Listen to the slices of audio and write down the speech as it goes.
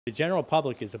The general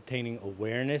public is obtaining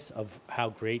awareness of how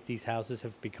great these houses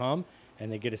have become,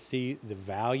 and they get to see the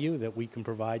value that we can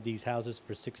provide these houses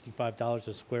for $65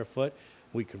 a square foot.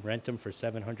 We can rent them for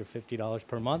 $750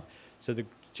 per month. So the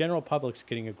general public's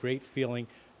getting a great feeling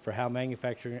for how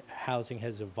manufactured housing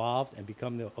has evolved and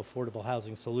become the affordable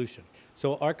housing solution.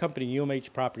 So our company,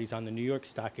 UMH Properties, on the New York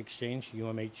Stock Exchange,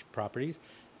 UMH Properties,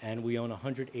 and we own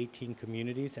 118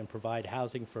 communities and provide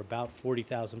housing for about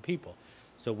 40,000 people.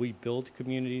 So we build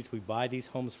communities, we buy these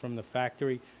homes from the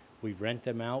factory, we rent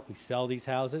them out, we sell these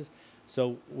houses.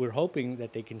 So we're hoping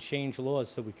that they can change laws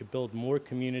so we could build more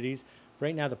communities.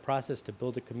 Right now, the process to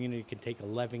build a community can take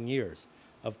 11 years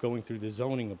of going through the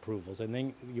zoning approvals, and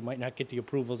then you might not get the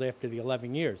approvals after the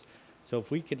 11 years. So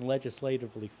if we can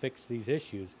legislatively fix these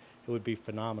issues, it would be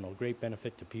phenomenal, great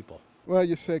benefit to people. Well,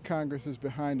 you say Congress is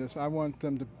behind us. I want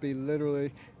them to be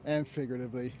literally and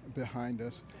figuratively behind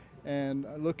us and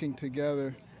looking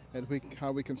together at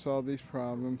how we can solve these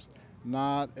problems,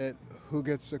 not at who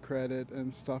gets the credit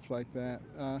and stuff like that.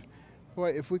 Boy,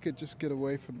 if we could just get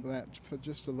away from that for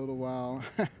just a little while,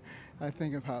 I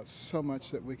think about so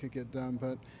much that we could get done.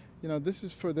 But, you know, this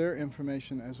is for their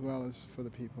information as well as for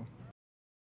the people.